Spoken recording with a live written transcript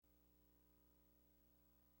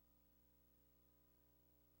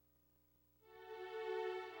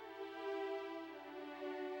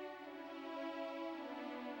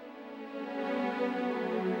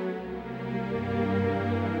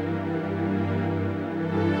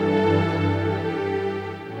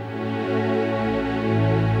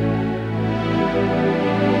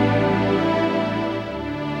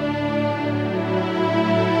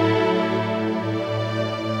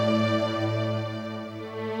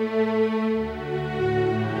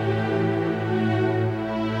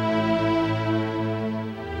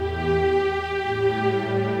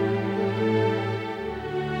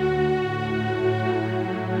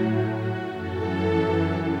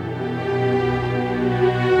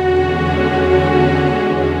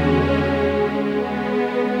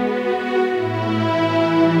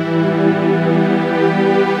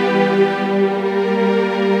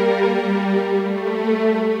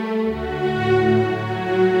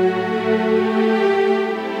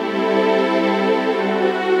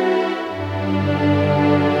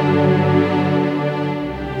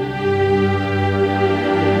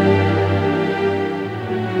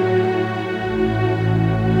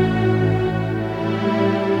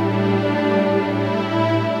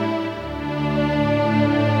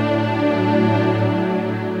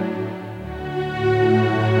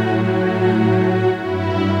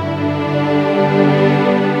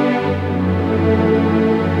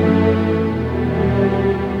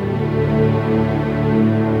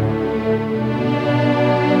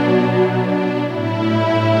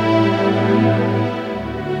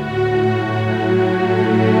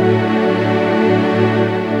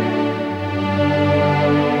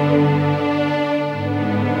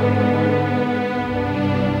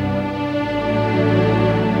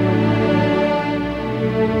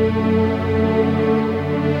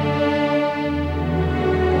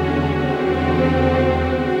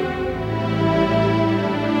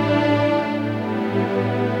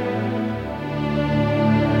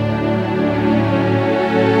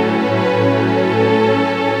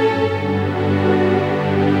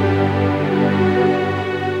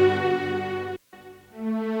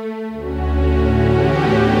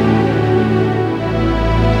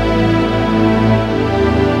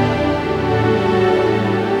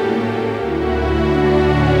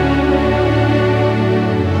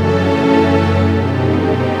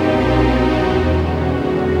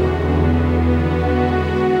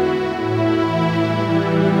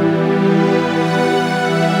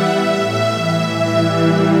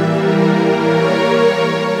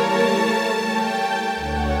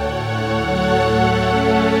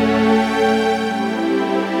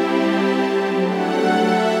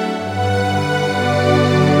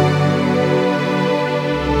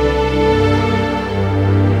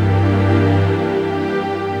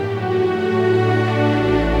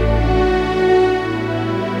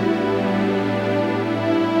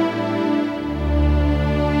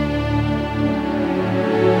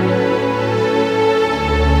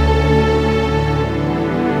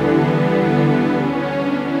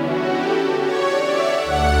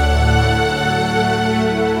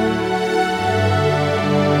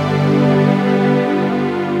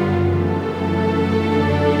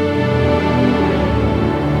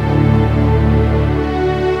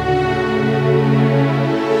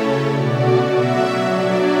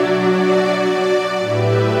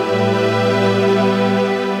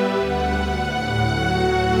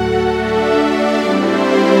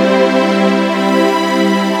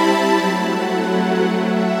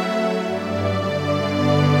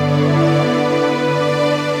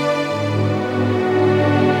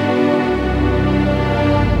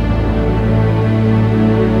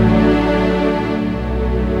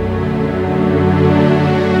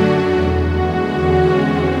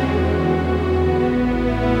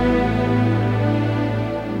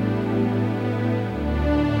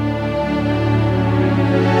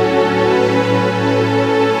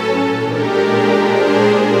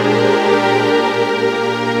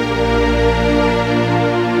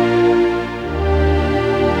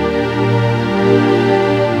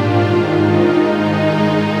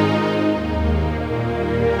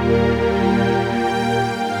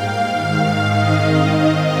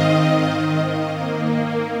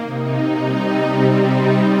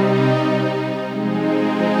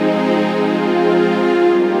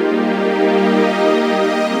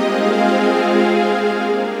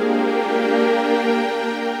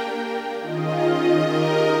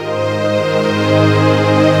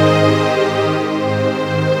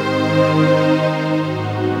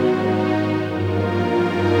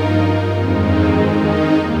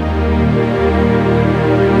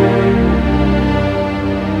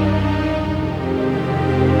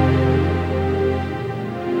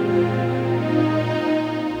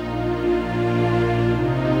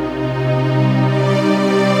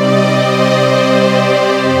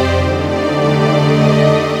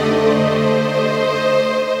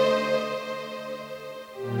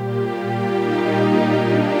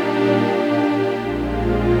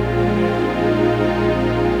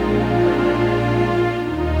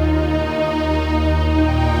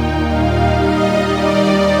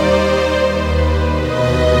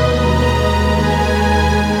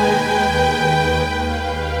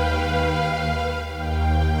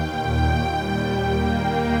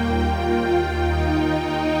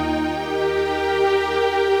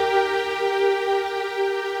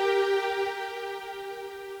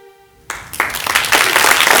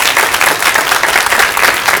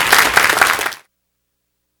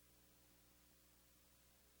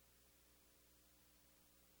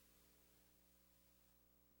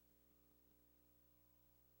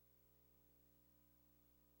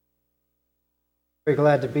Very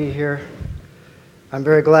glad to be here. I'm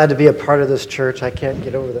very glad to be a part of this church. I can't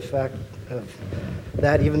get over the fact of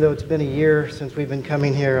that. Even though it's been a year since we've been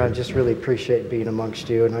coming here, I just really appreciate being amongst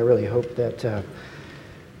you, and I really hope that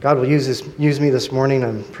God will use me this morning.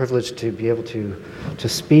 I'm privileged to be able to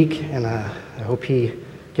speak, and I hope He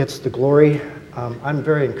gets the glory. I'm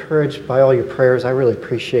very encouraged by all your prayers. I really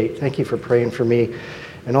appreciate. Thank you for praying for me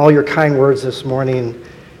and all your kind words this morning.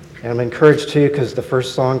 And I'm encouraged too because the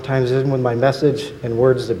first song times in with my message and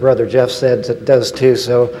words that Brother Jeff said it does too.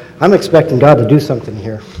 So I'm expecting God to do something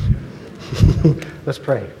here. Let's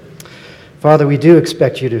pray. Father, we do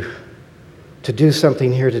expect you to do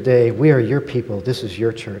something here today. We are your people. This is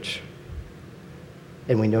your church.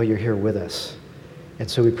 And we know you're here with us. And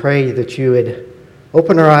so we pray that you would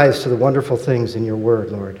open our eyes to the wonderful things in your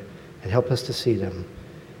word, Lord, and help us to see them.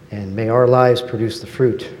 And may our lives produce the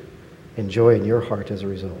fruit and joy in your heart as a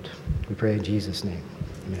result. We pray in Jesus' name.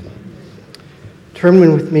 Amen. Turn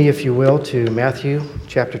with me, if you will, to Matthew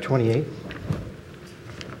chapter 28.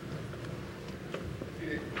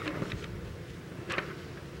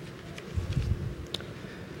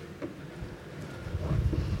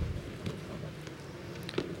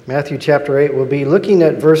 Matthew chapter 8, we'll be looking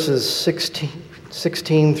at verses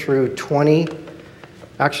 16 through 20.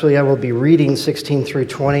 Actually, I will be reading 16 through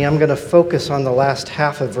 20. I'm going to focus on the last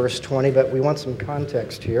half of verse 20, but we want some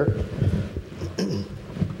context here.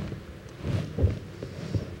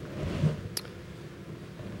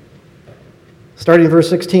 Starting in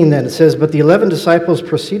verse 16 then, it says, "But the 11 disciples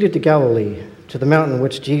proceeded to Galilee, to the mountain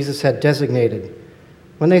which Jesus had designated.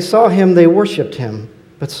 When they saw him, they worshipped him,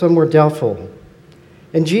 but some were doubtful.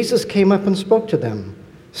 And Jesus came up and spoke to them,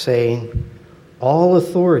 saying, 'All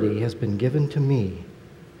authority has been given to me,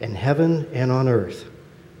 in heaven and on earth.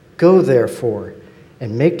 Go, therefore,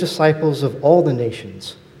 and make disciples of all the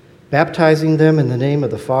nations, baptizing them in the name of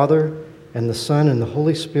the Father and the Son and the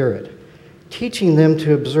Holy Spirit, teaching them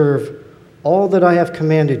to observe all that I have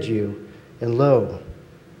commanded you. And lo,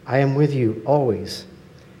 I am with you always,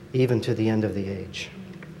 even to the end of the age.'"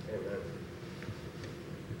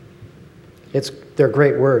 They're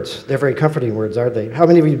great words. They're very comforting words, aren't they? How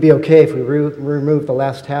many of you would be okay if we remove the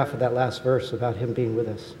last half of that last verse about him being with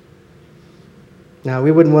us? Now,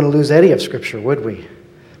 we wouldn't want to lose any of Scripture, would we?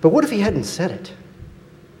 But what if he hadn't said it?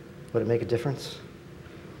 Would it make a difference?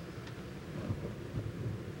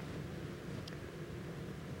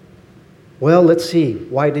 Well, let's see.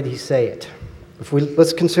 Why did he say it?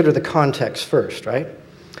 Let's consider the context first, right?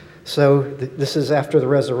 So this is after the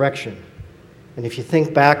resurrection. And if you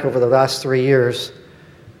think back over the last 3 years,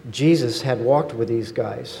 Jesus had walked with these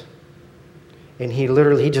guys. And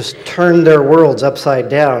he just turned their worlds upside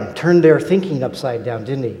down, turned their thinking upside down,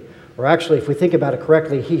 didn't he? Or actually, if we think about it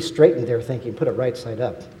correctly, he straightened their thinking, put it right side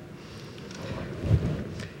up.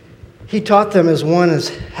 He taught them as one as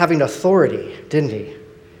having authority, didn't he?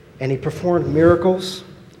 And he performed miracles.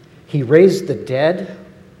 He raised the dead.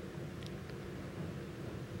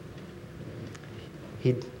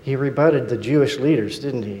 He rebutted the Jewish leaders,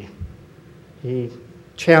 didn't he? He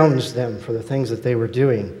challenged them for the things that they were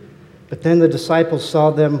doing. But then the disciples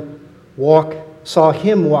saw him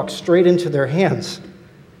walk straight into their hands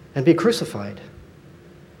and be crucified.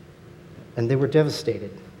 And they were devastated.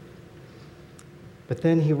 But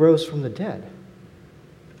then he rose from the dead.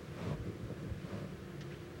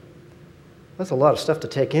 That's a lot of stuff to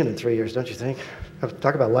take in 3 years, don't you think?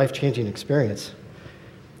 Talk about life-changing experience.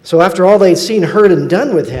 So after all they'd seen, heard, and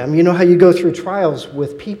done with him, you know how you go through trials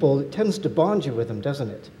with people, it tends to bond you with them, doesn't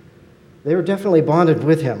it? They were definitely bonded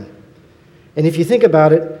with him. And if you think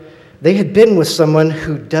about it, they had been with someone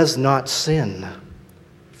who does not sin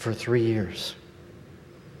for 3 years.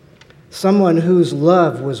 Someone whose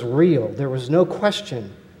love was real. There was no question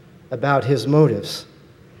about his motives.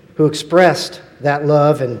 Who expressed that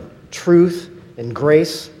love and truth and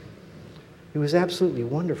grace. It was absolutely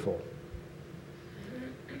wonderful.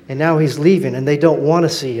 And now he's leaving, and they don't want to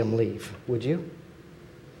see him leave, would you?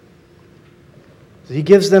 So he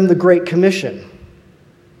gives them the Great Commission.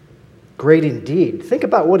 Great indeed. Think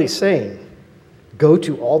about what he's saying. Go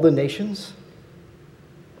to all the nations.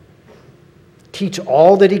 Teach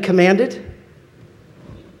all that he commanded.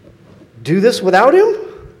 Do this without him?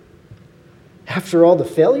 After all the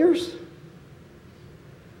failures?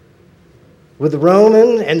 With the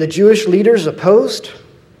Roman and the Jewish leaders opposed?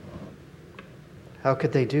 How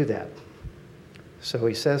could they do that? So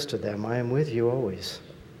he says to them, I am with you always.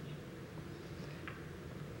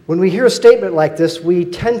 When we hear a statement like this, we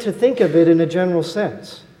tend to think of it in a general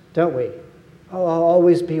sense, don't we? Oh, I'll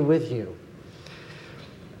always be with you.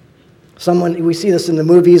 We see this in the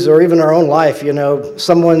movies or even our own life,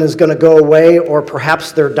 someone is going to go away or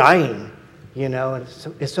perhaps they're dying. And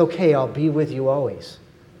it's okay, I'll be with you always.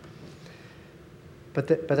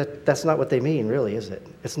 But that's not what they mean, really, is it?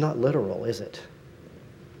 It's not literal, is it?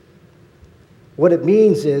 What it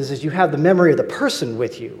means is you have the memory of the person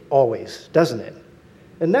with you always, doesn't it?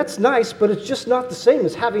 And that's nice, but it's just not the same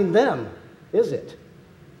as having them, is it?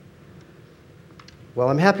 Well,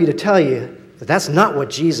 I'm happy to tell you that that's not what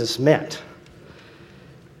Jesus meant.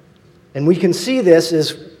 And we can see this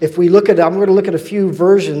is if we look at, I'm going to look at a few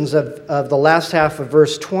versions of the last half of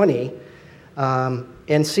verse 20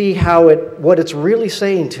 and see what it's really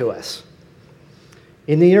saying to us.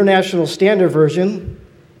 In the International Standard Version,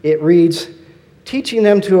 it reads, teaching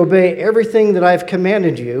them to obey everything that I've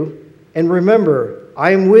commanded you, and remember,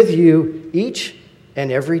 I am with you each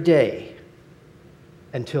and every day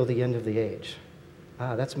until the end of the age.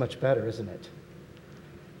 That's much better, isn't it?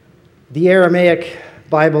 The Aramaic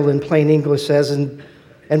Bible in plain English says,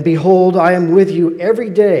 and behold, I am with you every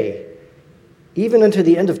day, even unto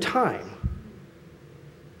the end of time.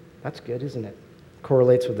 That's good, isn't it?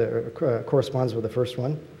 Corresponds with the first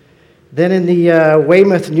one. Then in the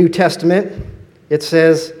Weymouth New Testament, it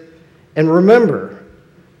says, and remember,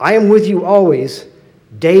 I am with you always,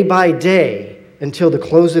 day by day, until the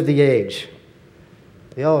close of the age.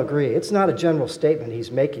 They all agree. It's not a general statement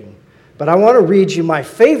he's making. But I want to read you my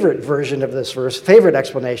favorite version of this verse, favorite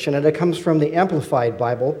explanation, and it comes from the Amplified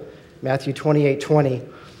Bible, Matthew 28:20.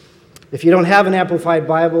 If you don't have an Amplified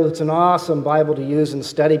Bible, it's an awesome Bible to use and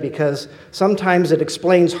study because sometimes it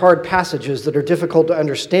explains hard passages that are difficult to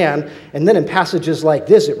understand, and then in passages like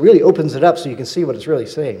this, it really opens it up so you can see what it's really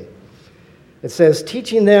saying. It says,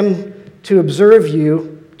 teaching them to observe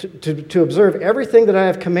to observe everything that I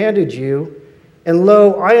have commanded you, and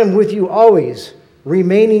lo, I am with you always,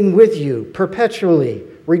 remaining with you perpetually,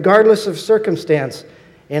 regardless of circumstance,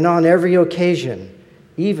 and on every occasion,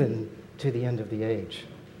 even to the end of the age.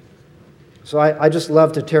 So I just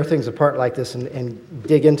love to tear things apart like this and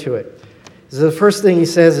dig into it. So the first thing he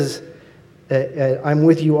says is, I'm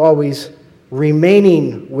with you always,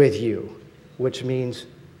 remaining with you, which means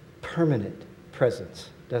permanent presence,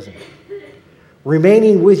 doesn't it?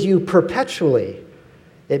 Remaining with you perpetually.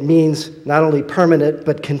 It means not only permanent,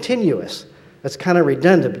 but continuous. That's kind of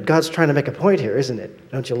redundant, but God's trying to make a point here, isn't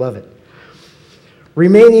it? Don't you love it?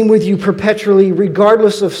 Remaining with you perpetually,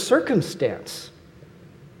 regardless of circumstance.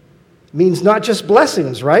 Means not just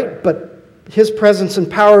blessings, right? But his presence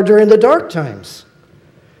and power during the dark times.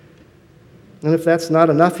 And if that's not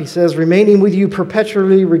enough, he says, remaining with you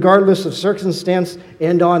perpetually, regardless of circumstance,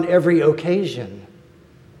 and on every occasion.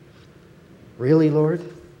 Really, Lord?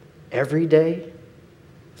 Every day?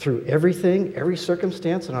 Through everything, every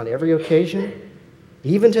circumstance, and on every occasion?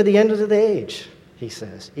 Even to the end of the age, he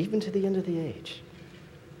says. Even to the end of the age.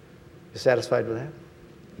 You satisfied with that?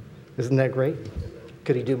 Isn't that great?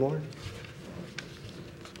 Could he do more?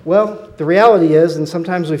 Well, the reality is, and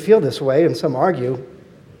sometimes we feel this way, and some argue,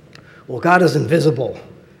 well, God is invisible,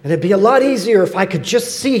 and it'd be a lot easier if I could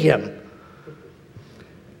just see him.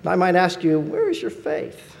 I might ask you, where is your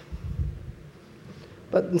faith?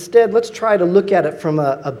 But instead, let's try to look at it from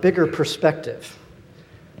a bigger perspective.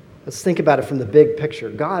 Let's think about it from the big picture.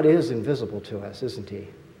 God is invisible to us, isn't he?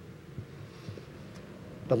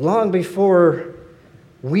 But long before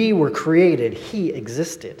we were created, he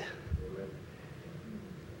existed.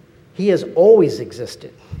 He has always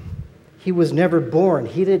existed. He was never born.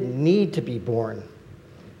 He didn't need to be born.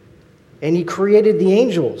 And he created the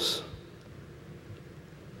angels.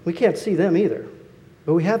 We can't see them either,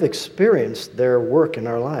 but we have experienced their work in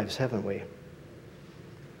our lives, haven't we?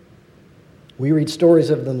 We read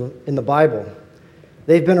stories of them in the Bible.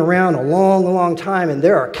 They've been around a long, long time, and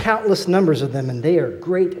there are countless numbers of them, and they are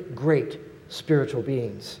great, great spiritual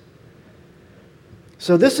beings.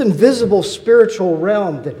 So this invisible spiritual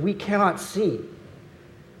realm that we cannot see,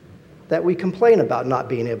 that we complain about not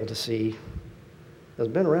being able to see, has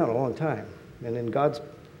been around a long time. And in God's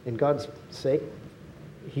sake,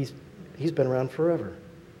 he's been around forever.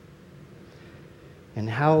 And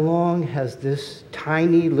how long has this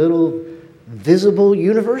tiny little visible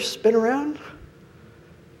universe been around?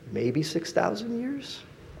 Maybe 6,000 years?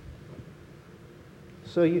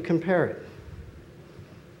 So you compare it.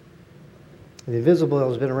 The invisible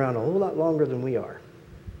has been around a whole lot longer than we are.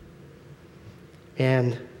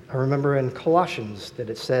 And I remember in Colossians that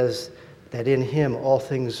it says that in him all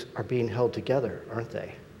things are being held together, aren't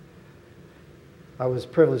they? I was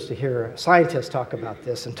privileged to hear scientists talk about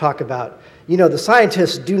this and talk about, the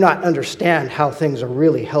scientists do not understand how things are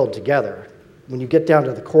really held together. When you get down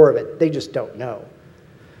to the core of it, they just don't know.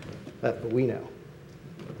 But we know,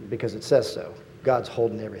 because it says so. God's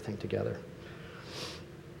holding everything together.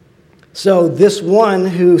 So this one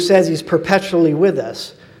who says he's perpetually with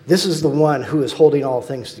us, this is the one who is holding all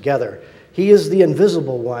things together. He is the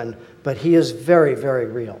invisible one, but he is very, very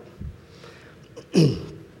real.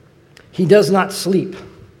 He does not sleep.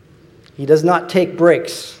 He does not take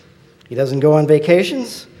breaks. He doesn't go on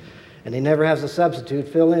vacations, and he never has a substitute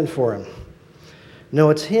fill in for him. No,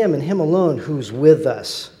 it's him and him alone who's with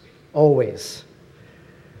us, always.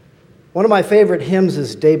 One of my favorite hymns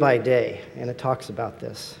is Day by Day, and it talks about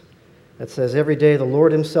this. It says, every day the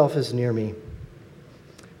Lord himself is near me,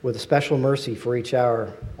 with a special mercy for each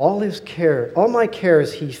hour. All my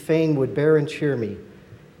cares he fain would bear and cheer me,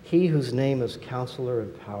 he whose name is Counselor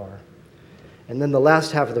and Power. And then the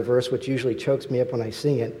last half of the verse, which usually chokes me up when I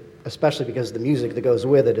sing it, especially because the music that goes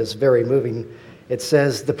with it is very moving. It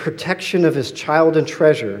says, the protection of his child and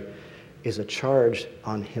treasure is a charge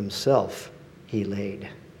on himself he laid.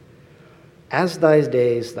 As thy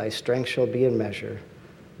days, thy strength shall be in measure.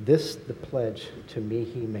 This the pledge to me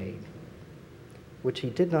he made, which he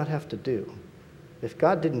did not have to do. If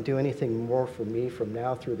God didn't do anything more for me from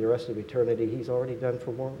now through the rest of eternity, he's already done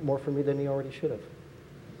more for me than he already should have.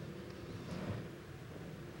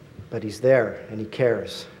 But he's there, and he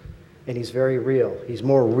cares, and he's very real. He's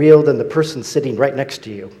more real than the person sitting right next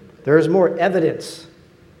to you. There is more evidence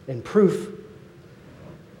and proof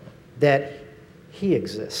that he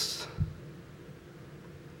exists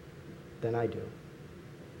than I do.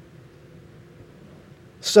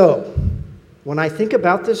 So, when I think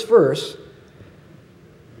about this verse,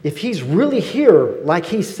 if he's really here like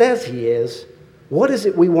he says he is, what is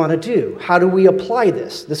it we want to do? How do we apply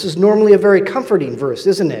this? This is normally a very comforting verse,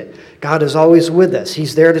 isn't it? God is always with us.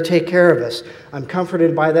 He's there to take care of us. I'm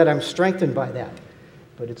comforted by that. I'm strengthened by that.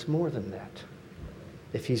 But it's more than that.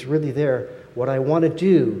 If he's really there, what I want to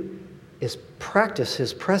do is practice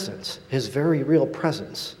his presence, his very real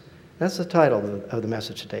presence. That's the title of the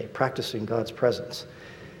message today, Practicing God's Presence.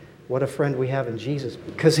 What a friend we have in Jesus,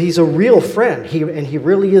 because he's a real friend, and he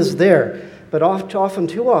really is there. But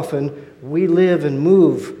too often, we live and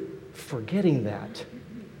move forgetting that.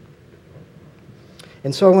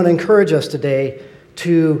 And so I want to encourage us today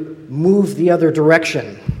to move the other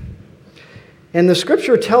direction. And the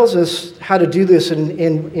scripture tells us how to do this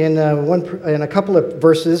in a couple of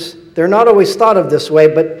verses. They're not always thought of this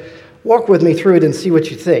way, but walk with me through it and see what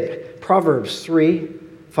you think. Proverbs 3,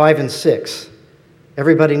 5, and 6.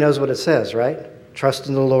 Everybody knows what it says, right? Trust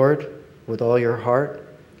in the Lord with all your heart.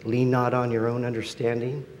 Lean not on your own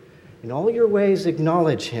understanding. In all your ways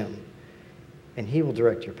acknowledge him, and he will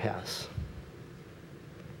direct your paths.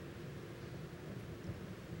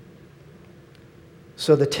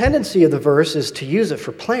 So the tendency of the verse is to use it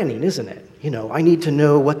for planning, isn't it? I need to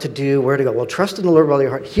know what to do, where to go. Well, trust in the Lord with all your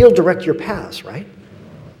heart. He'll direct your paths, right?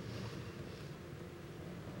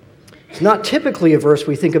 It's not typically a verse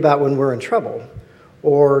we think about when we're in trouble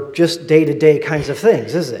or just day-to-day kinds of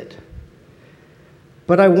things, is it?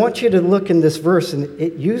 But I want you to look in this verse, and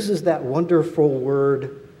it uses that wonderful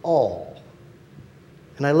word, all.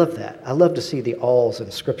 And I love that. I love to see the alls in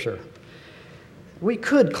Scripture. We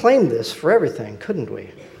could claim this for everything, couldn't we?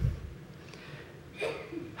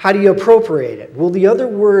 How do you appropriate it? Well, the other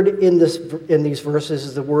word in these verses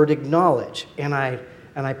is the word acknowledge. And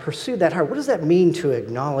I pursued that hard. What does that mean to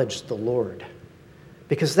acknowledge the Lord?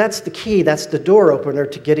 Because that's the key, that's the door opener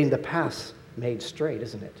to getting the path made straight,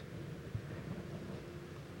 isn't it?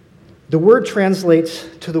 The word translates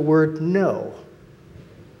to the word know.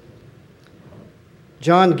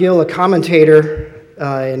 John Gill, a commentator,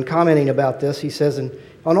 in commenting about this, he says,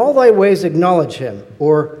 on all thy ways acknowledge him,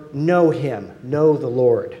 or know the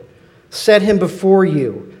Lord. Set him before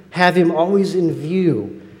you, have him always in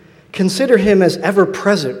view. Consider him as ever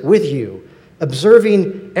present with you,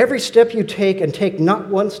 observing every step you take, and take not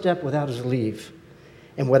one step without his leave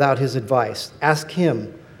and without his advice. Ask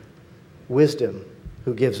him wisdom,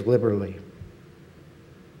 who gives liberally.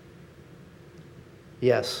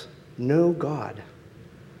 Yes, know God.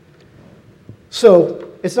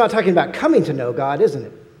 So, it's not talking about coming to know God, isn't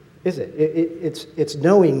it? Is it? It's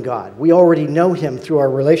knowing God. We already know him through our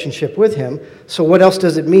relationship with him. So what else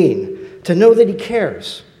does it mean? To know that he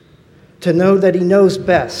cares. To know that he knows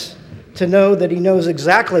best. To know that he knows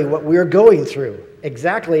exactly what we're going through,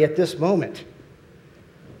 exactly at this moment.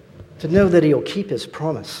 To know that he'll keep his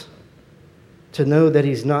promise. To know that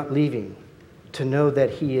he's not leaving. To know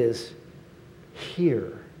that he is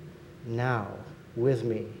here, now, with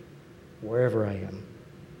me, wherever I am.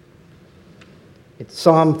 It's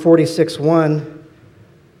Psalm 46:1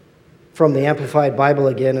 from the Amplified Bible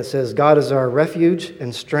again. It says, God is our refuge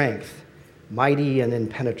and strength, mighty and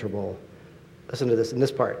impenetrable. Listen to this in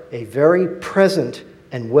this part. A very present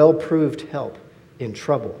and well-proved help in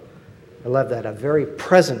trouble. I love that. A very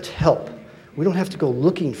present help. We don't have to go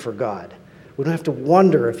looking for God. We don't have to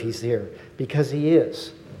wonder if he's here, because he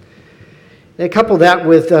is. And couple that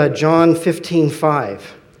with John 15:5,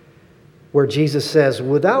 where Jesus says,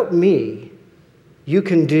 without me, you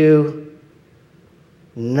can do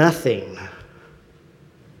nothing.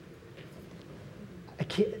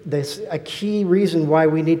 A key reason why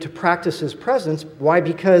we need to practice his presence. Why?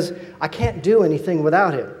 Because I can't do anything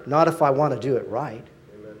without him. Not if I want to do it right.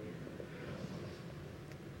 Amen.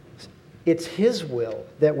 It's his will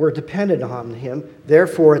that we're dependent on him.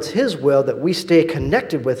 Therefore, it's his will that we stay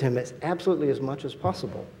connected with him absolutely as much as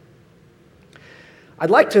possible. I'd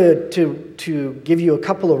like to give you a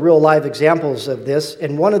couple of real live examples of this.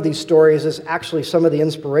 And one of these stories is actually some of the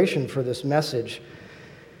inspiration for this message.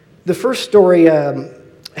 The first story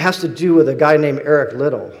has to do with a guy named Eric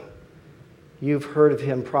Liddell. You've heard of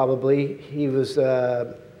him probably. He was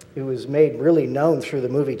made really known through the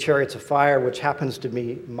movie Chariots of Fire, which happens to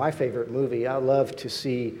be my favorite movie. I love to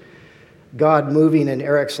see God moving in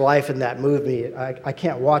Eric's life in that movie. I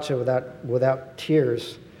can't watch it without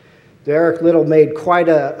tears. Eric Liddell made quite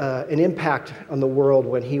an impact on the world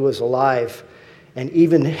when he was alive, and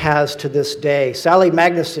even has to this day. Sally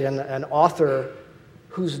Magnuson, an author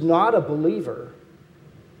who's not a believer,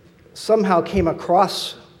 somehow came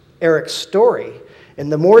across Eric's story.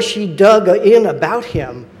 And the more she dug in about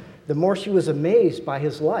him, the more she was amazed by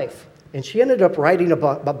his life. And she ended up writing a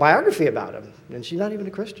biography about him. And she's not even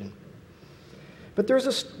a Christian. But there's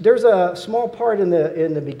a small part in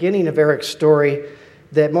the beginning of Eric's story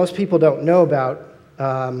that most people don't know about,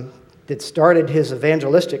 that started his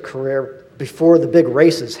evangelistic career before the big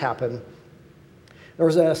races happened. There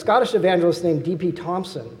was a Scottish evangelist named D.P.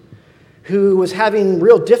 Thompson who was having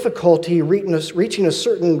real difficulty reaching a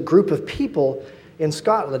certain group of people in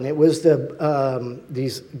Scotland. It was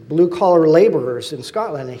these blue-collar laborers in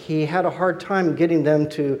Scotland. He had a hard time getting them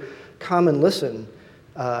to come and listen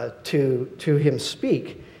to him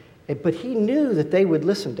speak. But he knew that they would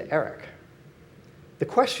listen to Eric. The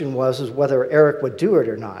question was whether Eric would do it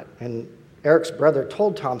or not. And Eric's brother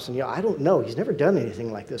told Thompson, I don't know. He's never done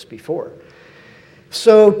anything like this before.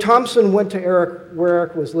 So Thompson went to Eric, where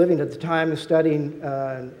Eric was living at the time, studying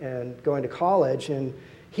and going to college, and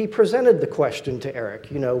he presented the question to Eric,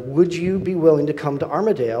 would you be willing to come to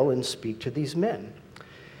Armadale and speak to these men?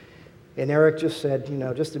 And Eric just said,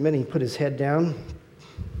 just a minute. He put his head down,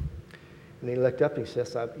 and he looked up and he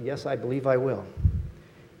says, yes, I believe I will.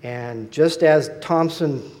 And just as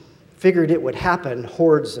Thompson figured it would happen,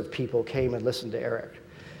 hordes of people came and listened to Eric.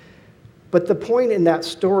 But the point in that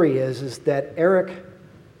story is that Eric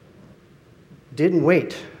didn't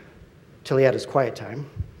wait till he had his quiet time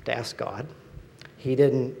to ask God. He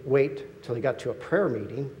didn't wait till he got to a prayer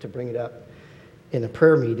meeting to bring it up in a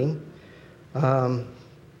prayer meeting.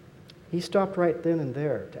 He stopped right then and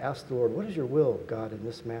there to ask the Lord, what is your will, God, in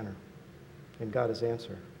this manner? And God has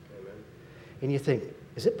answered. Amen. And you think,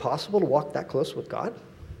 is it possible to walk that close with God?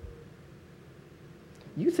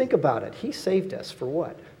 You think about it. He saved us for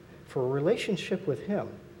what? For a relationship with him.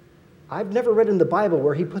 I've never read in the Bible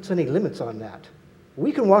where he puts any limits on that.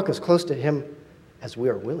 We can walk as close to him as we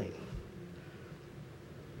are willing.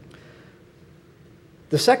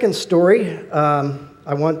 The second story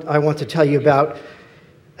I want to tell you about,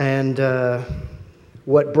 and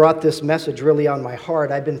what brought this message really on my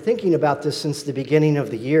heart. I've been thinking about this since the beginning of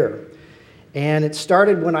the year. And it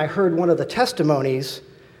started when I heard one of the testimonies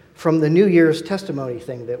from the New Year's testimony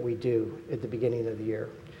thing that we do at the beginning of the year.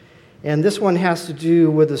 And this one has to do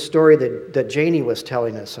with a story that Janie was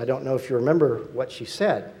telling us. I don't know if you remember what she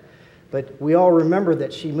said, but we all remember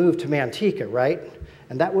that she moved to Manteca, right?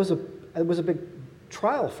 And it was a big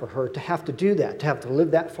trial for her to have to do that, to have to live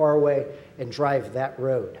that far away and drive that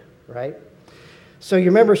road, right? So you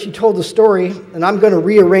remember she told the story, and I'm going to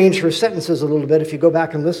rearrange her sentences a little bit if you go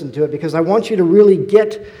back and listen to it, because I want you to really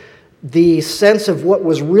get the sense of what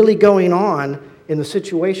was really going on in the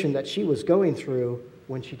situation that she was going through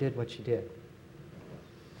when she did what she did.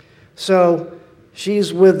 So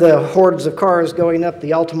she's with the hordes of cars going up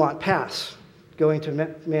the Altamont Pass, going to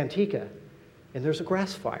Manteca, and there's a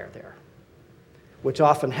grass fire there, which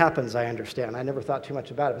often happens, I understand. I never thought too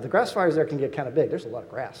much about it, but the grass fires there can get kind of big. There's a lot of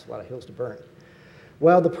grass, a lot of hills to burn.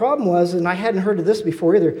 Well, the problem was, and I hadn't heard of this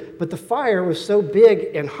before either, but the fire was so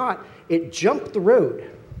big and hot, it jumped the road.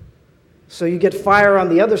 So you get fire on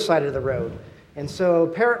the other side of the road. And so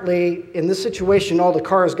apparently, in this situation, all the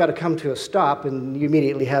cars got to come to a stop, and you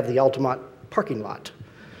immediately have the Altamont parking lot.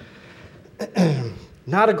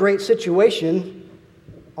 Not a great situation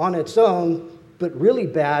on its own, but really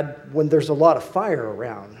bad when there's a lot of fire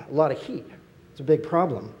around, a lot of heat. It's a big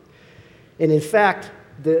problem. And in fact,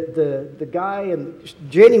 the guy, and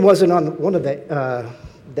Janie wasn't on one of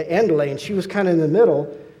the end lane. She was kind of in the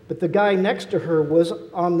middle, but the guy next to her was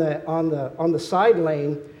on the side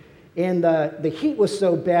lane, and the heat was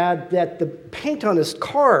so bad that the paint on his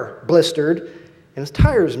car blistered and his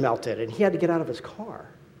tires melted, and he had to get out of his car.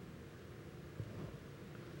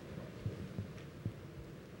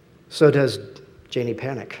 So does Janie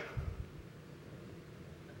panic.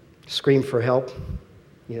 Scream for help,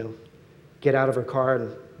 get out of her car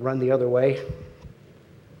and run the other way.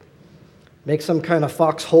 Make some kind of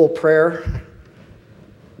foxhole prayer,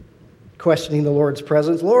 questioning the Lord's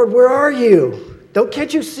presence. Lord, where are you?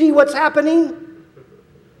 Can't you see what's happening?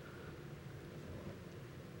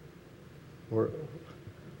 Or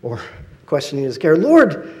questioning his care.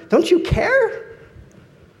 Lord, don't you care?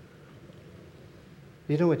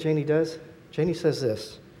 You know what Janie does? Janie says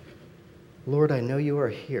this, Lord, I know you are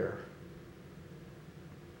here.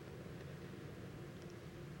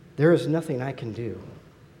 There is nothing I can do,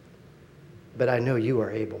 but I know you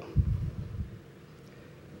are able.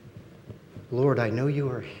 Lord, I know you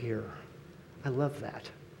are here. I love that.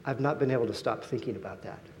 I've not been able to stop thinking about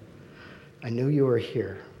that. I know you are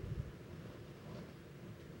here.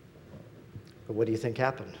 But what do you think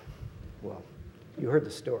happened? Well, you heard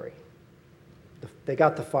the story. They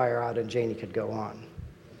got the fire out and Janie could go on.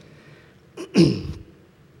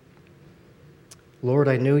 Lord,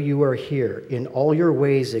 I know you are here. In all your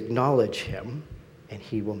ways acknowledge him, and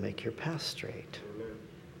he will make your path straight.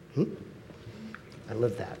 I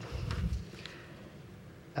love that.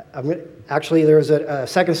 Actually, there was a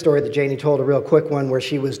second story that Janie told, a real quick one, where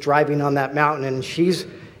she was driving on that mountain, and she's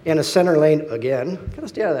in a center lane again. Gotta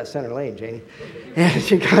stay out of that center lane, Janie. And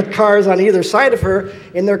she got cars on either side of her,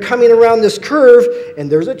 and they're coming around this curve,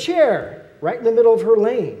 and there's a chair right in the middle of her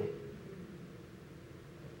lane.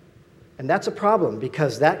 And that's a problem,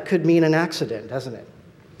 because that could mean an accident, doesn't it?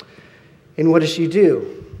 And what does she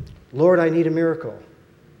do? Lord, I need a miracle.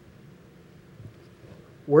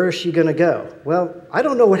 Where is she going to go? Well, I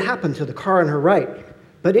don't know what happened to the car on her right,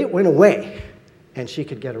 but it went away, and she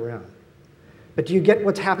could get around. But do you get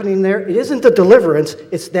what's happening there? It isn't the deliverance,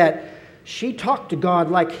 it's that she talked to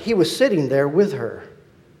God like he was sitting there with her.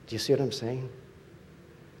 Do you see what I'm saying?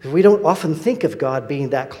 Because we don't often think of God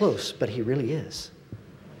being that close, but he really is.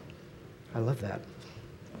 I love that.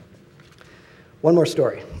 One more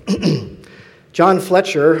story. John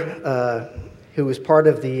Fletcher, who was part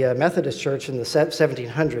of the Methodist Church in the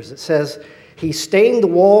 1700s, it says, he stained the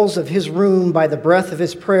walls of his room by the breath of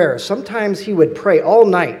his prayer. Sometimes he would pray all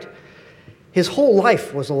night. His whole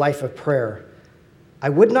life was a life of prayer. I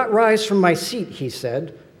would not rise from my seat, he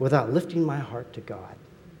said, without lifting my heart to God.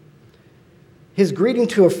 His greeting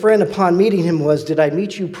to a friend upon meeting him was, did I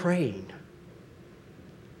meet you praying?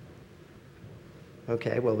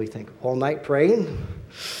 Okay, well, we think, all night praying?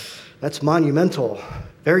 That's monumental,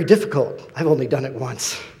 very difficult. I've only done it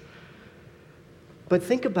once. But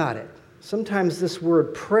think about it. Sometimes this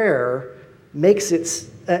word prayer makes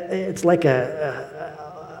it's like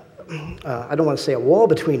I don't want to say a wall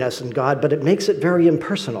between us and God, but it makes it very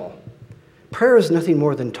impersonal. Prayer is nothing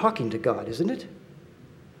more than talking to God, isn't it?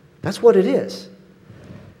 That's what it is.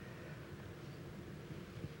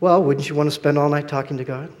 Well, wouldn't you want to spend all night talking to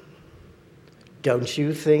God? Don't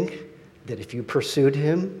you think that if you pursued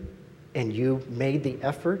him and you made the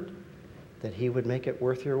effort, that he would make it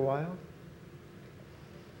worth your while?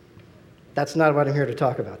 That's not what I'm here to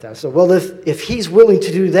talk about. That. So, well, if he's willing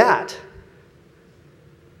to do that,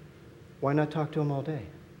 why not talk to him all day?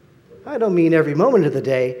 I don't mean every moment of the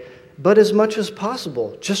day, but as much as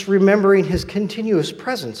possible, just remembering his continuous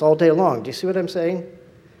presence all day long. Do you see what I'm saying?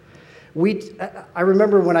 I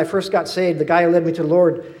remember when I first got saved, the guy who led me to the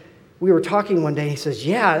Lord, we were talking one day, and he says,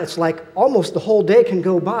 yeah, it's like almost the whole day can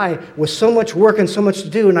go by with so much work and so much to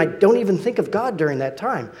do, and I don't even think of God during that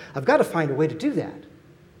time. I've got to find a way to do that.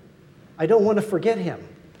 I don't want to forget him.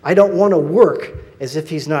 I don't want to work as if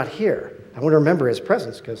he's not here. I want to remember his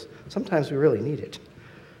presence because sometimes we really need it.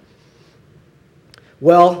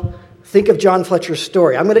 Well, think of John Fletcher's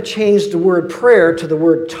story. I'm going to change the word prayer to the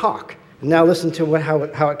word talk. Now listen to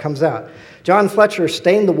how it comes out. John Fletcher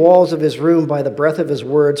stained the walls of his room by the breath of his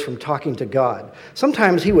words from talking to God.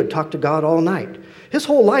 Sometimes he would talk to God all night. His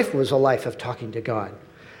whole life was a life of talking to God.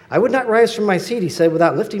 I would not rise from my seat, he said,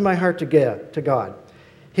 without lifting my heart to God.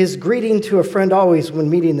 His greeting to a friend always when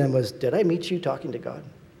meeting them was, did I meet you talking to God?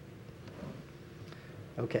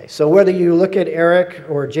 Okay, so whether you look at Eric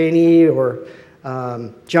or Janie or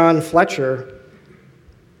John Fletcher,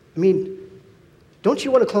 I mean, don't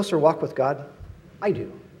you want a closer walk with God? I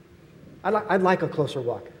do. I'd like a closer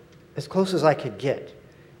walk, as close as I could get.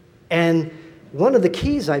 And one of the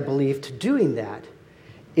keys, I believe, to doing that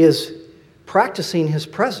is practicing his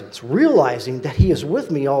presence, realizing that he is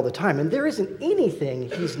with me all the time. And there isn't anything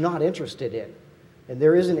he's not interested in. And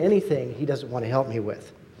there isn't anything he doesn't want to help me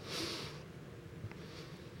with.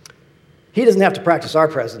 He doesn't have to practice our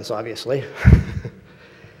presence, obviously.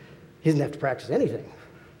 He doesn't have to practice anything.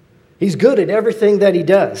 He's good at everything that he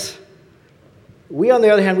does. We, on the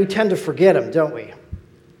other hand, we tend to forget him, don't we?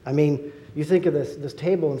 I mean, you think of this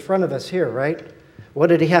table in front of us here, right? What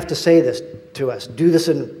did he have to say this to us? Do this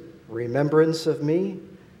in remembrance of me?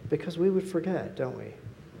 Because we would forget, don't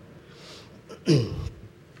we?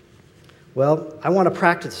 Well, I want to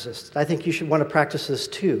practice this. I think you should want to practice this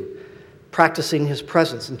too. Practicing his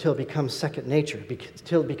presence until it becomes second nature,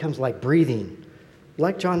 until it becomes like breathing,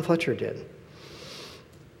 like John Fletcher did.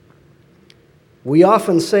 We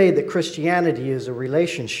often say that Christianity is a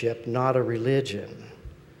relationship, not a religion.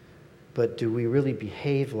 But do we really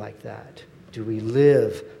behave like that? Do we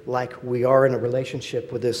live like we are in a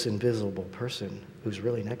relationship with this invisible person who's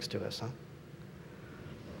really next to us, huh?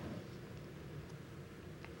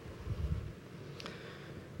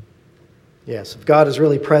 Yes, if God is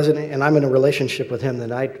really present and I'm in a relationship with him,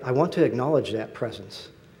 then I want to acknowledge that presence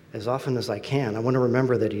as often as I can. I want to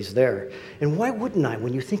remember that he's there. And why wouldn't I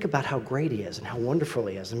when you think about how great he is and how wonderful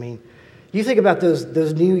he is? I mean, you think about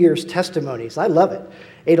those New Year's testimonies. I love it.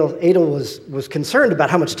 Adel was concerned about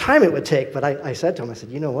how much time it would take, but I said to him, I said,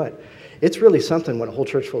 you know what? It's really something when a whole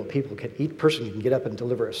church full of people, each person can get up and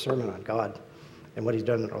deliver a sermon on God and what he's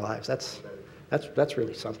done in their lives. That's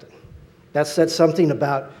really something. That says something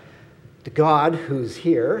about the God who's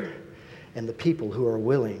here and the people who are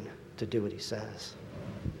willing to do what he says.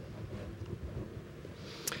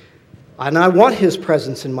 And I want his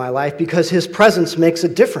presence in my life because his presence makes a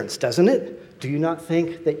difference, doesn't it? Do you not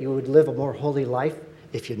think that you would live a more holy life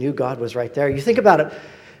if you knew God was right there? You think about it,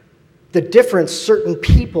 the difference certain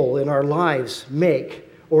people in our lives make,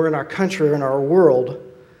 or in our country or in our world,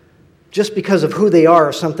 just because of who they are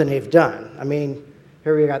or something they've done. I mean,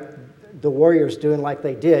 here we got the Warriors doing like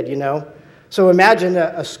they did, you know. So imagine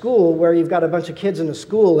a school where you've got a bunch of kids in a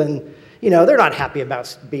school and, you know, they're not happy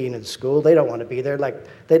about being in school. They don't want to be there.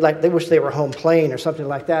 They wish they were home playing or something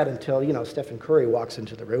like that until, you know, Stephen Curry walks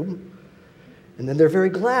into the room. And then they're very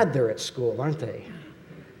glad they're at school, aren't they?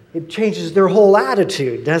 It changes their whole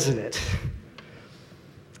attitude, doesn't it?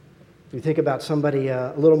 If you think about somebody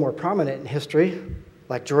a little more prominent in history,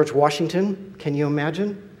 like George Washington, can you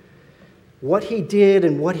imagine? What he did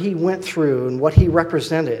and what he went through and what he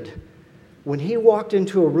represented. When he walked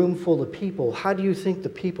into a room full of people, how do you think the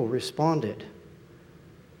people responded?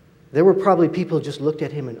 There were probably people who just looked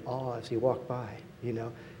at him in awe as he walked by, you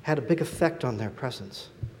know, had a big effect on their presence.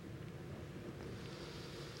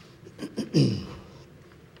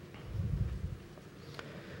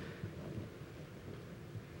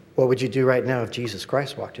 What would you do right now if Jesus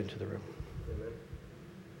Christ walked into the room? Amen.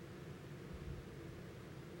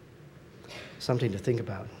 Something to think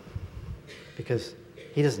about, because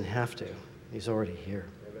he doesn't have to. He's already here.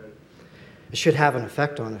 Amen. It should have an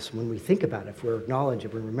effect on us when we think about it, if we're acknowledging,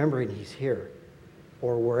 if we're remembering he's here,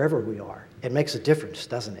 or wherever we are. It makes a difference,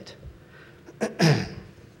 doesn't it?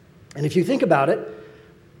 And if you think about it,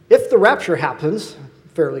 if the rapture happens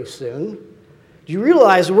fairly soon, do you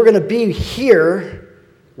realize we're going to be here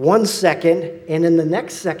 1 second, and in the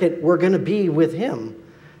next second, we're going to be with him?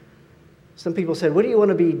 Some people said, what do you want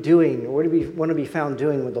to be doing, or what do you want to be found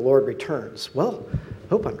doing when the Lord returns? Well, I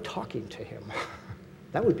hope I'm talking to him.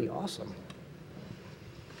 That would be awesome.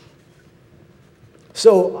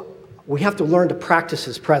 So we have to learn to practice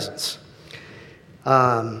his presence.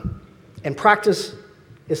 And practice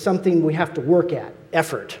is something we have to work at.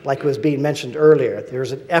 Effort, like was being mentioned earlier.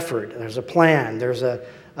 There's an effort, there's a plan, there's a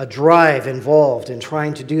drive involved in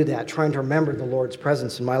trying to do that, trying to remember the Lord's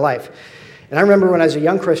presence in my life. And I remember when I was a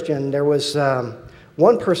young Christian, there was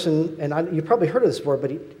one person, and you probably heard of this before,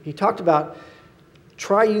 but he talked about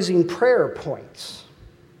try using prayer points.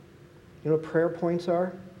 You know what prayer points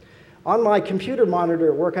are? On my computer monitor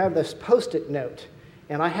at work, I have this Post-it note,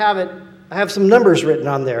 and I have some numbers written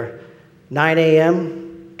on there. 9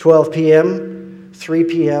 a.m., 12 p.m., 3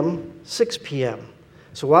 p.m., 6 p.m.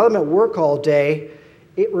 So while I'm at work all day,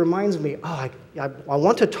 it reminds me, I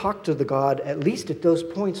want to talk to the God at least at those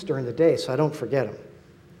points during the day so I don't forget him.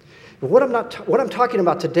 But what I'm talking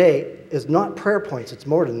about today is not prayer points. It's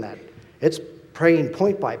more than that. It's praying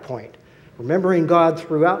point by point, remembering God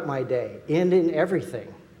throughout my day and in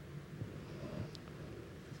everything.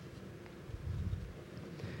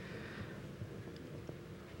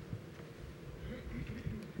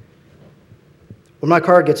 When my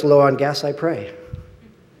car gets low on gas, I pray.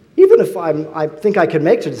 Even if I think I can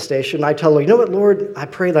make it to the station, I tell her, you know what, Lord, I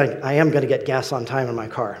pray that I am going to get gas on time in my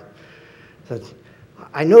car. So,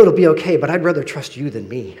 I know it'll be okay, but I'd rather trust you than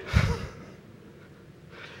me.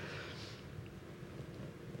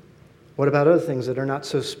 What about other things that are not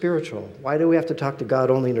so spiritual? Why do we have to talk to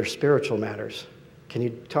God only in our spiritual matters? Can you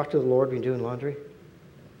talk to the Lord when you're doing laundry?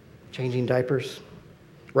 Changing diapers?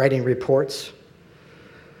 Writing reports?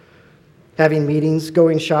 Having meetings?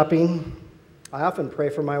 Going shopping? I often pray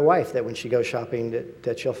for my wife that when she goes shopping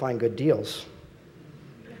that she'll find good deals.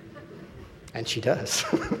 And she does.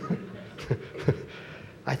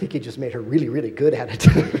 I think he just made her really, really good at it.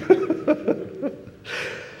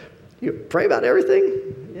 You pray about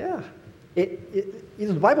everything? Yeah.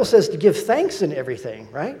 The Bible says to give thanks in everything,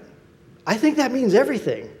 right? I think that means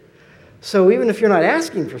everything. So even if you're not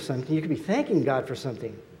asking for something, you could be thanking God for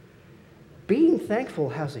something. Being thankful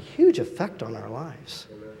has a huge effect on our lives.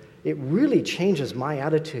 It really changes my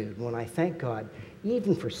attitude when I thank God,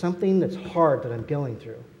 even for something that's hard that I'm going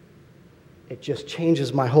through. It just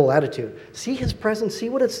changes my whole attitude. See his presence, see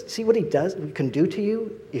what he does, can do to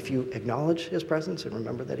you if you acknowledge his presence and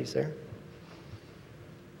remember that he's there.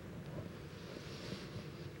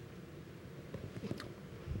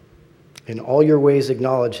 In all your ways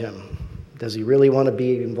acknowledge him. Does he really want to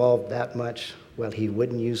be involved that much? Well, he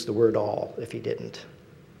wouldn't use the word all if he didn't.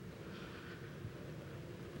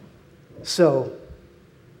 So,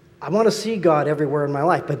 I want to see God everywhere in my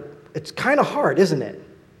life, but it's kind of hard, isn't it?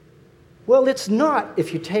 Well, it's not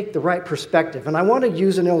if you take the right perspective. And I want to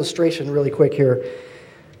use an illustration really quick here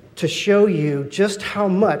to show you just how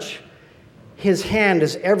much his hand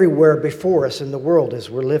is everywhere before us in the world as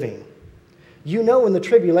we're living. You know when the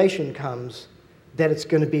tribulation comes that it's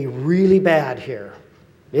going to be really bad here.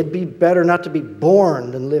 It'd be better not to be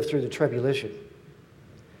born than live through the tribulation.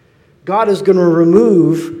 God is going to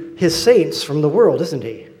remove his saints from the world, isn't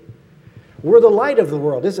he? We're the light of the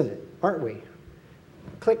world, isn't it? Aren't we?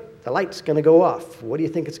 Click, the light's going to go off. What do you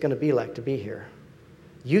think it's going to be like to be here?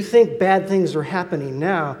 You think bad things are happening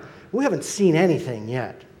now. We haven't seen anything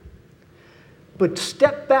yet. But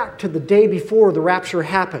step back to the day before the rapture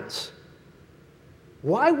happens.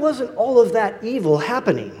 Why wasn't all of that evil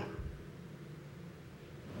happening?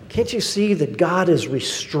 Can't you see that God is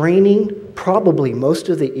restraining probably most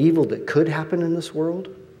of the evil that could happen in this world?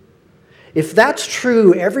 If that's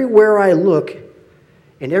true, everywhere I look,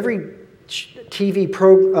 in every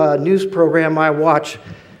TV news program I watch,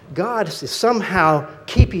 God is somehow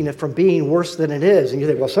keeping it from being worse than it is. And you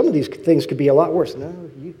think, well, some of these things could be a lot worse. No,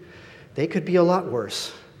 they could be a lot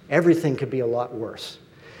worse. Everything could be a lot worse.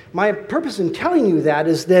 My purpose in telling you that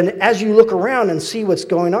is then as you look around and see what's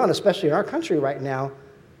going on, especially in our country right now,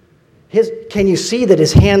 can you see that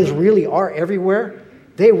his hands really are everywhere?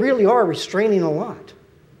 They really are restraining a lot.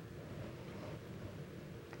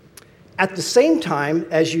 At the same time,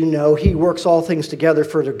 as you know, he works all things together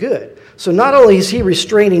for the good. So not only is he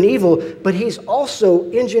restraining evil, but he's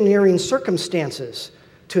also engineering circumstances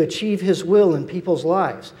to achieve his will in people's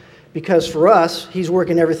lives. Because for us, he's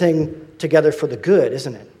working everything together for the good,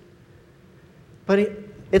 isn't it? But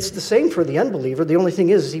it's the same for the unbeliever. The only thing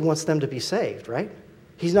is he wants them to be saved, right?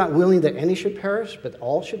 He's not willing that any should perish, but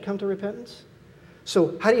all should come to repentance.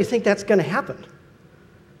 So how do you think that's going to happen?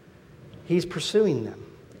 He's pursuing them.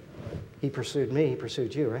 He pursued me, he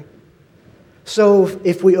pursued you, right? So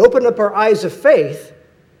if we open up our eyes of faith,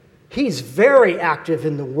 he's very active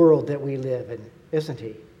in the world that we live in, isn't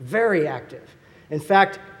he? Very active. In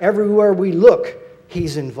fact, everywhere we look,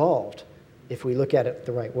 he's involved, if we look at it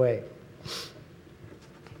the right way.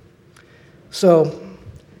 So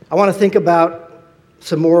I want to think about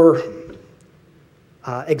some more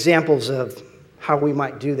examples of how we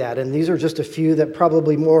might do that. And these are just a few that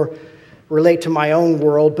probably more relate to my own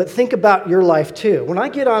world, but think about your life too. When I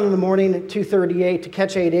get on in the morning at 2:38 to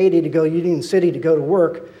catch 880 to go Union City to go to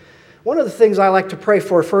work, one of the things I like to pray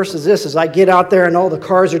for first is this, as I get out there and all the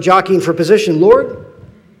cars are jockeying for position. Lord,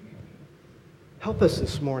 help us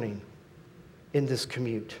this morning in this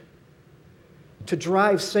commute to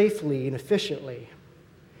drive safely and efficiently.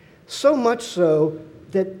 So much so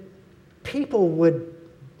that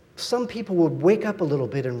some people would wake up a little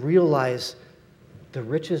bit and realize the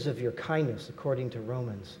riches of your kindness, according to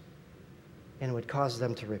Romans, and it would cause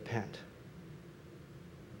them to repent.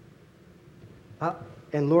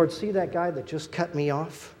 And Lord, see that guy that just cut me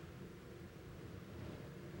off?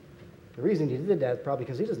 The reason he did that is probably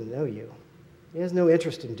because he doesn't know you. He has no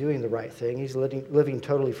interest in doing the right thing. He's living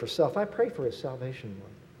totally for self. I pray for his salvation,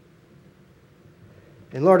 Lord.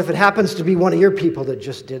 And Lord, if it happens to be one of your people that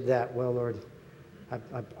just did that, well, Lord,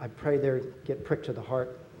 I pray they get pricked to the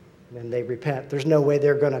heart and they repent. There's no way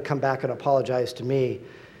they're going to come back and apologize to me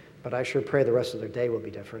but I sure pray the rest of their day will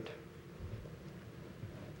be different.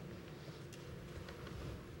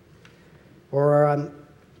 Or I'm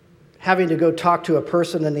having to go talk to a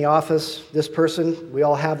person in the office, this person, we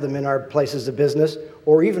all have them in our places of business,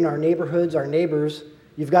 or even our neighborhoods, our neighbors.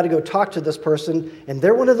 You've got to go talk to this person, and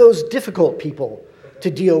they're one of those difficult people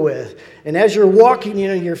to deal with. And as you're walking,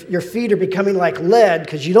 your feet are becoming like lead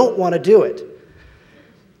because you don't want to do it.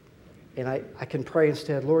 And I can pray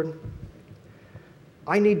instead, Lord,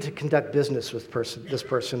 I need to conduct business with this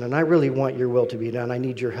person, and I really want your will to be done. I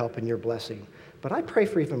need your help and your blessing. But I pray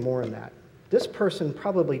for even more than that. This person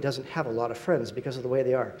probably doesn't have a lot of friends because of the way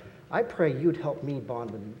they are. I pray you'd help me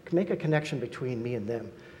bond with them, make a connection between me and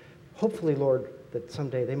them. Hopefully, Lord, that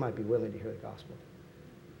someday they might be willing to hear the gospel.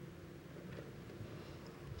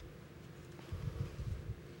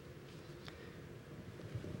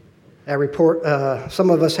 Some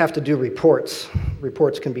of us have to do reports.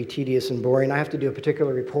 Reports can be tedious and boring. I have to do a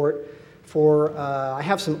particular report for, I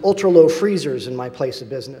have some ultra-low freezers in my place of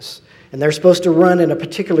business, and they're supposed to run in a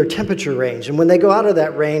particular temperature range. And when they go out of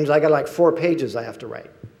that range, I got like 4 pages I have to write.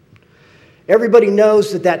 Everybody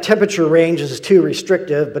knows that temperature range is too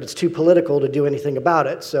restrictive, but it's too political to do anything about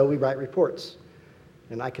it, so we write reports.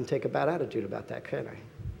 And I can take a bad attitude about that, can't I?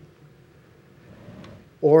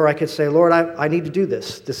 Or I could say, Lord, I need to do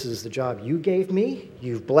this. This is the job you gave me.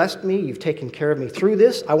 You've blessed me. You've taken care of me through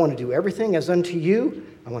this. I want to do everything as unto you.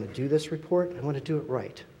 I want to do this report. I want to do it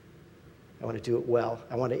right. I want to do it well.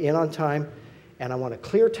 I want to end on time. And I want a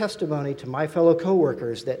clear testimony to my fellow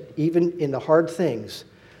coworkers that even in the hard things,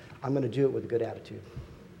 I'm going to do it with a good attitude.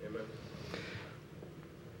 Amen.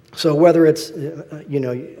 So whether it's,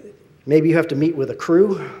 maybe you have to meet with a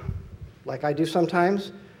crew, like I do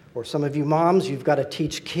sometimes, or some of you moms, you've got to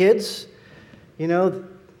teach kids,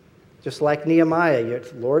 just like Nehemiah.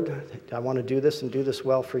 Lord, I want to do this and do this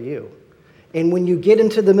well for you. And when you get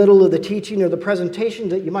into the middle of the teaching or the presentation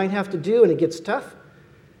that you might have to do and it gets tough,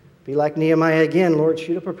 be like Nehemiah again. Lord,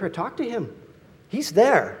 shoot up a prayer. Talk to him. He's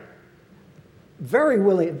there. Very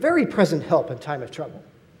willing, very present help in time of trouble.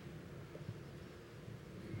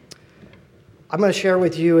 I'm going to share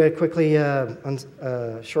with you quickly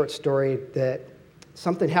a short story that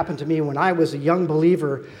something happened to me when I was a young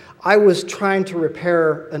believer. I was trying to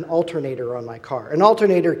repair an alternator on my car. An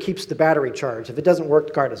alternator keeps the battery charged. If it doesn't work,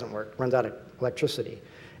 the car doesn't work. It runs out of electricity.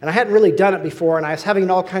 And I hadn't really done it before, and I was having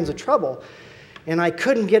all kinds of trouble. And I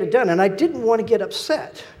couldn't get it done. And I didn't want to get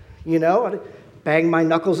upset. I banged my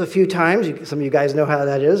knuckles a few times. Some of you guys know how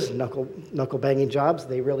that is. Knuckle banging jobs,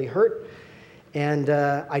 they really hurt. And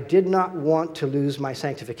I did not want to lose my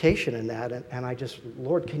sanctification in that. And I just,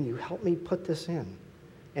 Lord, can you help me put this in?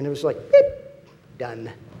 And it was like, beep, done.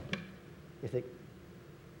 You think,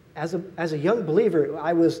 as a young believer,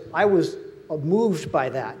 I was moved by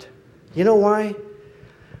that. You know why?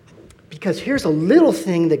 Because here's a little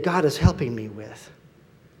thing that God is helping me with.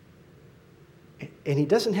 And he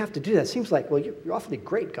doesn't have to do that. It seems like, well, you're awfully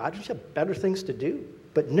great, God. Don't you have better things to do?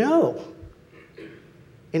 But no.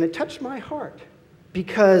 And it touched my heart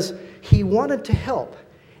because he wanted to help.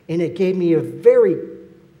 And it gave me a very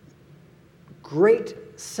great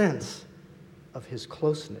sense of his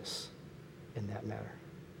closeness in that matter.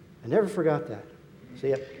 I never forgot that. So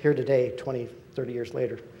yeah, here today, 20, 30 years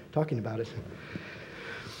later, talking about it.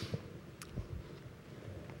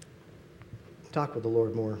 Talk with the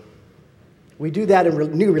Lord more. We do that in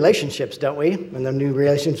new relationships, don't we? When the new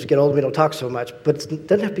relationships get old, we don't talk so much. But it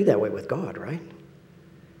doesn't have to be that way with God, right?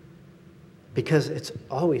 Because it's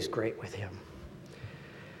always great with him.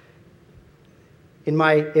 In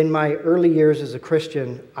my early years as a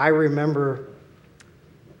Christian, I remember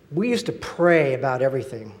we used to pray about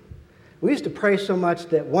everything. We used to pray so much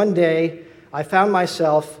that one day I found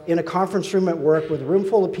myself in a conference room at work with a room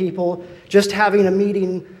full of people, just having a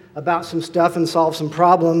meeting about some stuff and solve some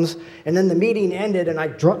problems, and then the meeting ended and I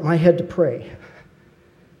dropped my head to pray.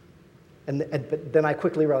 But then I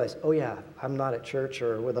quickly realized, oh yeah, I'm not at church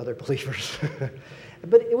or with other believers.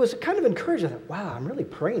 But it was kind of encouraging. I thought, wow, I'm really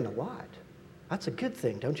praying a lot. That's a good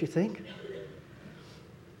thing, don't you think?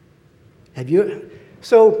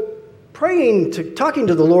 So talking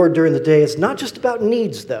to the Lord during the day is not just about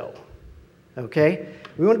needs, though. Okay?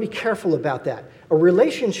 We want to be careful about that. A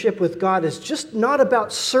relationship with God is just not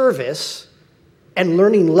about service and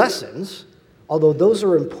learning lessons, although those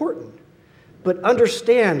are important. But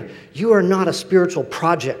understand, you are not a spiritual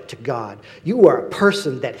project to God. You are a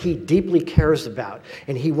person that he deeply cares about,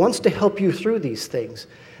 and he wants to help you through these things.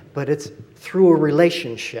 But it's through a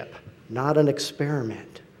relationship, not an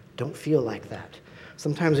experiment. Don't feel like that.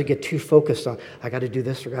 Sometimes we get too focused on, I got to do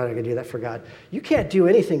this for God, I got to do that for God. You can't do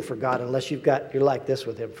anything for God unless you're like this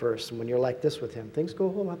with him first. And when you're like this with him, things go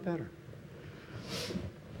a whole lot better.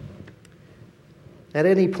 At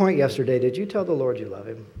any point yesterday, did you tell the Lord you love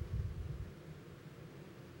him?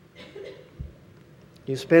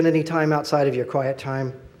 You spend any time outside of your quiet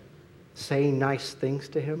time saying nice things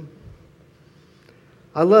to him?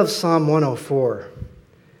 I love Psalm 104.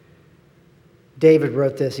 David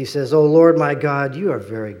wrote this. He says, "O Lord my God, you are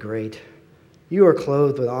very great. You are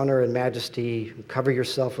clothed with honor and majesty, who cover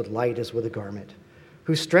yourself with light as with a garment,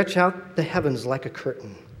 who stretch out the heavens like a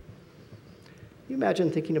curtain." You imagine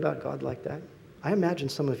thinking about God like that? I imagine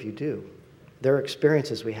some of you do. There are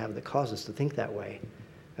experiences we have that cause us to think that way.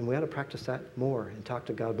 And we ought to practice that more and talk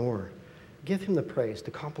to God more. Give him the praise, the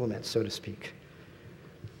compliments, so to speak.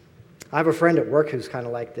 I have a friend at work who's kind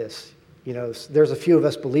of like this. You know, there's a few of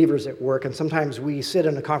us believers at work, and sometimes we sit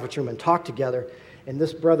in a conference room and talk together, and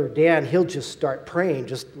this brother Dan, he'll just start praying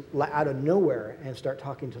just out of nowhere and start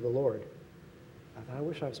talking to the Lord. I thought, I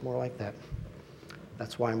wish I was more like that.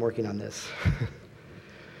 That's why I'm working on this.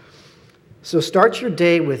 So start your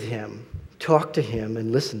day with him, talk to him,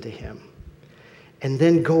 and listen to him. And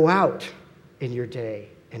then go out in your day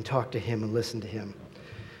and talk to him and listen to him.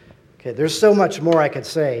 Okay, there's so much more I could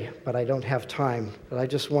say, but I don't have time. But I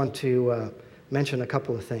just want to mention a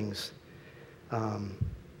couple of things.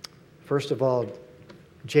 First of all,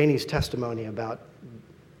 Janie's testimony about,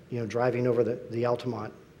 driving over the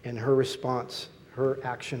Altamont and her response, her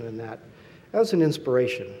action in that was an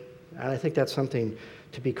inspiration. And I think that's something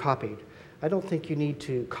to be copied. I don't think you need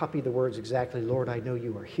to copy the words exactly, "Lord, I know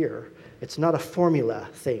you are here." It's not a formula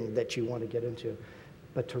thing that you want to get into,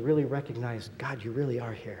 but to really recognize, God, you really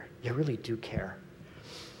are here. You really do care.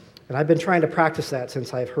 And I've been trying to practice that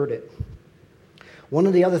since I've heard it. One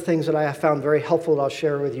of the other things that I have found very helpful that I'll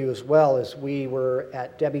share with you as well is we were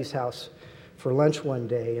at Debbie's house for lunch one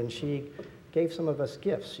day, and she gave some of us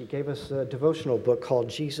gifts. She gave us a devotional book called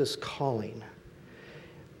Jesus Calling.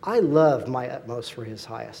 I love My Utmost for His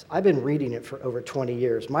Highest. I've been reading it for over 20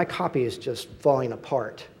 years. My copy is just falling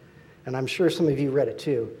apart, and I'm sure some of you read it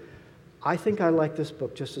too. I think I like this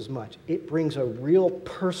book just as much. It brings a real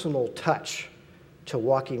personal touch to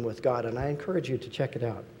walking with God, and I encourage you to check it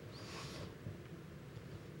out.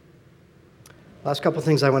 Last couple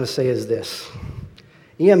things I want to say is this.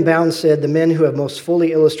 E.M. Bounds said, "The men who have most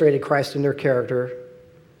fully illustrated Christ in their character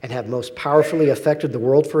and have most powerfully affected the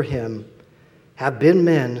world for him have been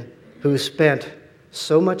men who spent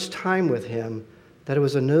so much time with him that it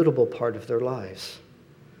was a notable part of their lives."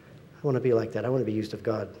 I want to be like that. I want to be used of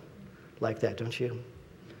God like that, don't you?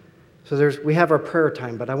 So we have our prayer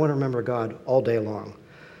time, but I want to remember God all day long.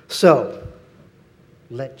 So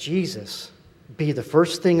let Jesus be the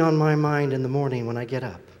first thing on my mind in the morning when I get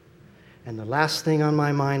up, and the last thing on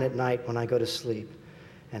my mind at night when I go to sleep.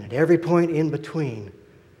 And at every point in between,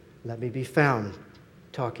 let me be found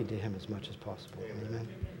talking to him as much as possible. Amen.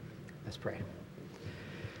 Let's pray.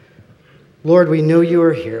 Lord, we know you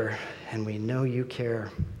are here, and we know you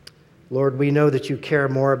care. Lord, we know that you care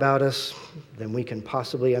more about us than we can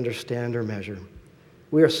possibly understand or measure.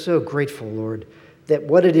 We are so grateful, Lord, that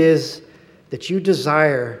what it is that you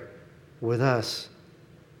desire with us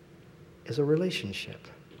is a relationship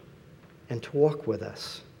and to walk with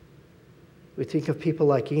us. We think of people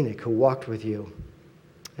like Enoch who walked with you,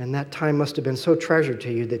 and that time must have been so treasured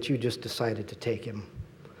to you that you just decided to take him.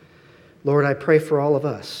 Lord, I pray for all of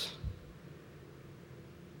us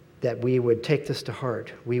that we would take this to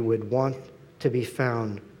heart. We would want to be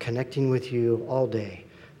found connecting with you all day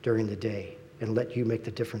during the day and let you make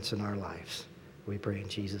the difference in our lives. We pray in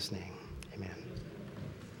Jesus' name. Amen.